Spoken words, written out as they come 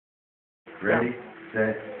Ready,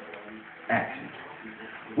 set, action.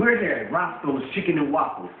 We're here at Roscoe's Chicken and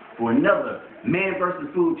Waffles for another Man vs.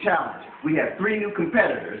 Food Challenge. We have 3 new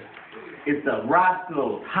competitors. It's the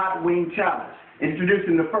Roscoe's Hot Wing Challenge.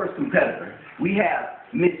 Introducing the first competitor, we have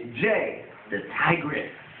Miss J, the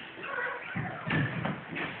Tigress.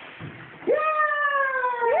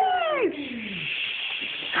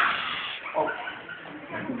 Oh.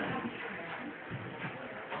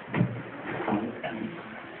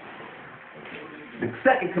 The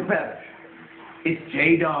second competitor is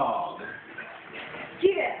J-Dog.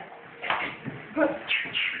 Yeah.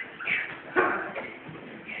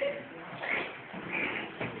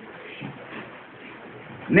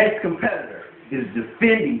 Next competitor is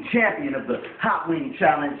defending champion of the Hot Wing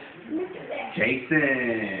Challenge,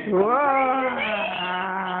 Jason.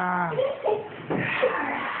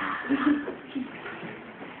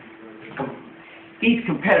 Each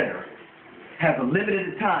competitor has a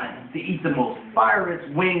limited time to eat the most fierce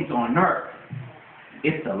wings on earth.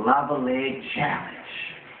 It's the Lava Leg Challenge.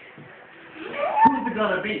 Who's it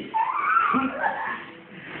gonna be?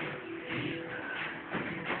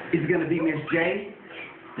 Is it gonna be Miss J,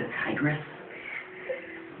 the Tigress?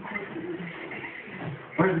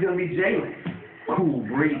 Or is it gonna be Jalen, Cool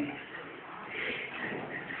Breeze?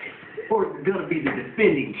 Or is it gonna be the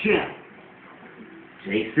defending champ,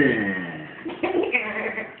 Jason?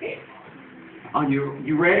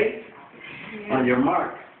 You ready? Yeah. On your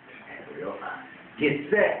mark, get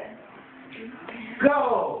set,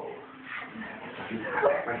 go!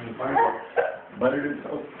 Butter and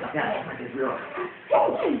toast. Yeah, like it's real.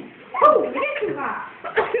 Oh, it is too hot.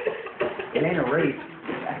 It ain't a race.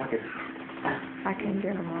 Act like it's... I can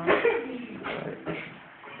get them all.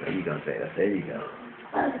 There you go, Taylor. There you go.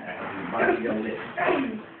 Bite your lip.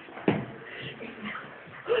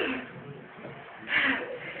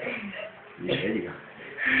 Yeah, there you go.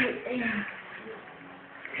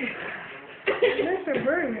 Mr.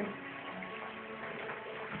 Burger.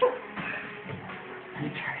 Let me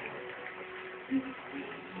try it.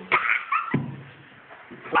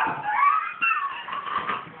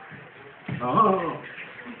 Oh.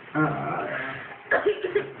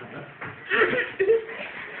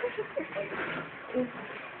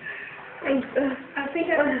 I think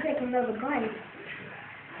I'm going to take another bite.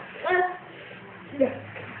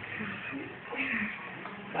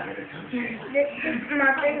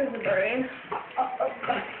 My fingers are burning.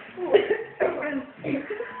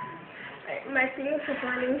 My fingers are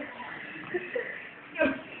burning.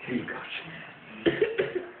 Here you go.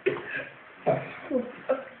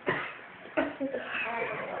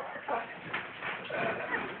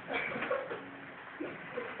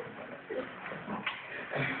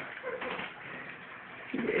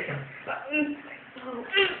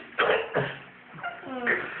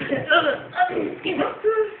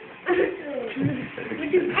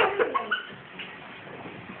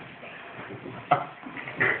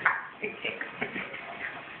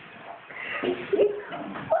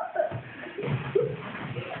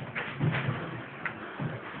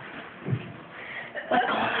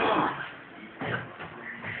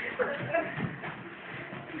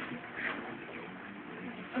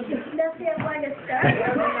 That feels like a star in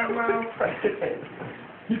my mouth.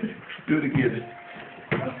 Do it again.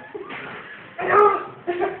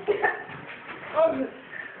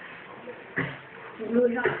 It's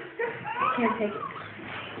really hot. I can't take it.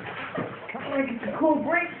 Come on, get the cool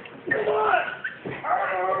break. Come on.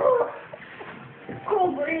 Cool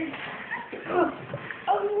break.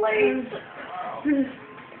 I'm late.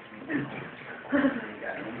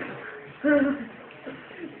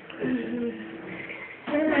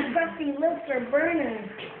 And my crusty lips are burning.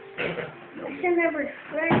 I should never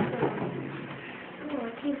scratch them. Oh, I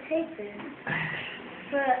can't take this.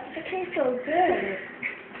 But it tastes so good.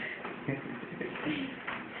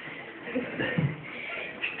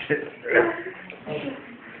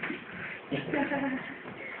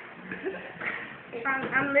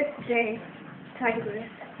 I'm Miss J, Tigress.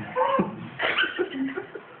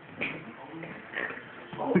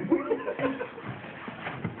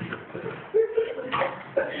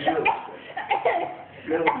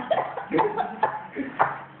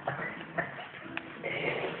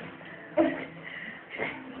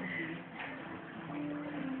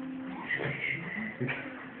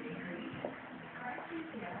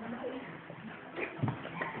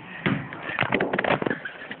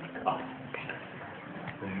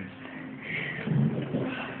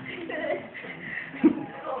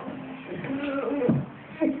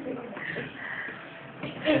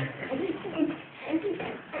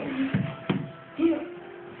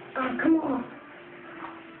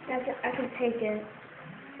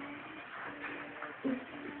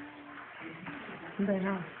 But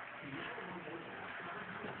no.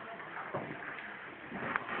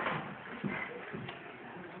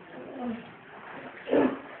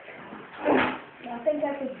 I think I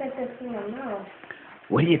can set this in my mouth.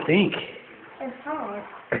 What do you think? It's hard.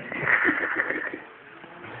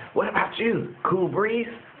 What about you? Cool breeze?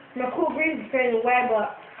 My cool breeze is fading away,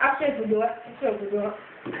 but I still can do it. I still can do it.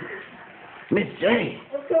 Miss J.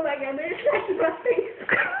 I feel like I'm in my face.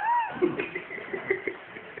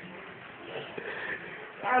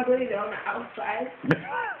 I bleed on the outside.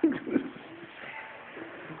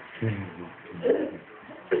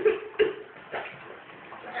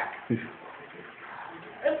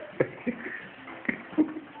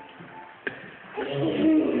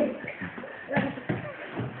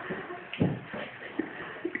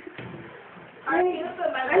 I need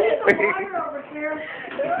some water over here.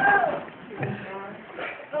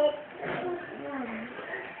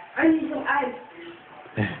 I need some ice.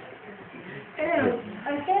 I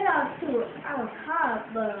said I was hot,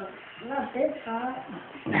 but not this hot.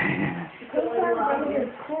 Sometimes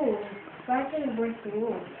it's cool, so I can't break the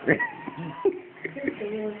rules.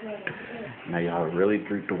 Now y'all really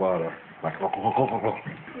drink the water. Like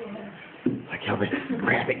y'all be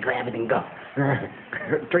grab it and go.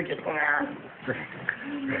 Drink it.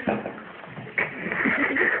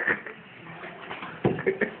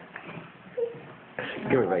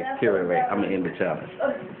 Give it away. I'm gonna end the challenge.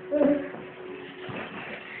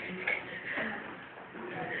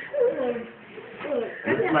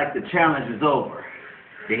 Looks like the challenge is over.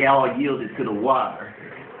 They all yielded to the water.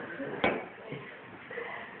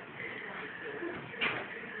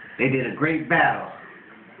 They did a great battle,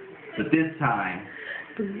 but this time,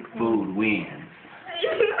 food wins.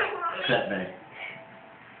 Cut, babe.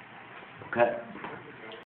 Cut.